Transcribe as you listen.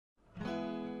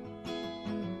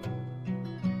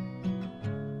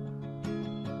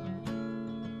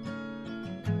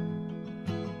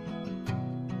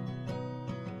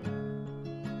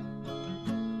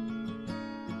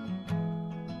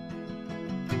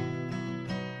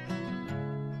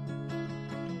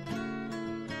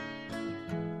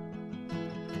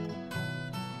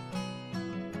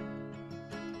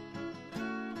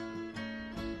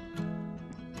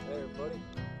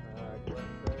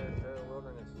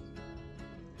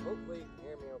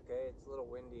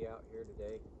out here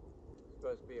today. It's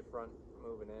supposed to be a front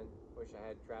moving in. Wish I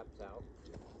had traps out.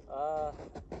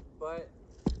 But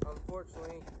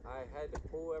unfortunately, I had to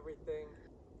pull everything,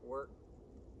 work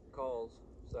calls,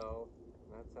 so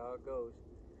that's how it goes.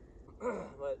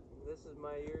 But this is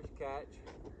my year's catch.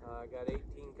 I got 18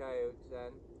 coyotes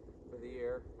then for the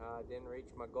year. Didn't reach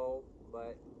my goal,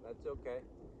 but that's okay.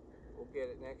 We'll get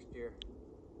it next year.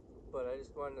 But I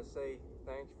just wanted to say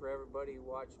thanks for everybody who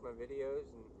watched my videos,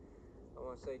 and I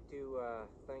want to say too,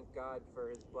 thank God for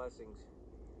His blessings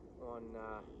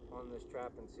on this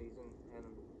trapping season and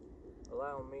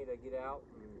allowing me to get out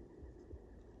and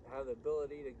have the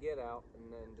ability to get out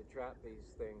and then to trap these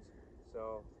things,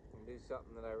 so and do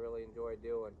something that I really enjoy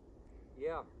doing.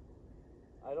 Yeah,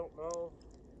 I don't know.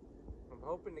 I'm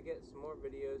hoping to get some more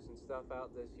videos and stuff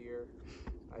out this year.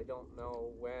 I don't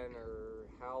know when or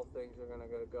how things are gonna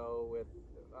go with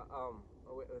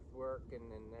work and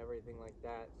everything like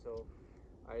that. So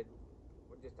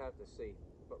we'll just have to see.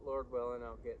 But Lord willing,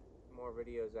 I'll get more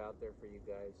videos out there for you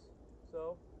guys.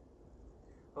 So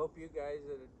hope you guys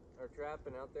that are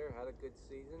trapping out there had a good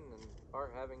season and are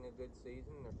having a good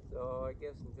season. So I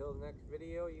guess until the next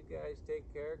video, you guys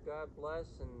take care. God bless,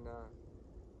 and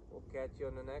we'll catch you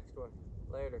on the next one.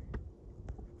 Later.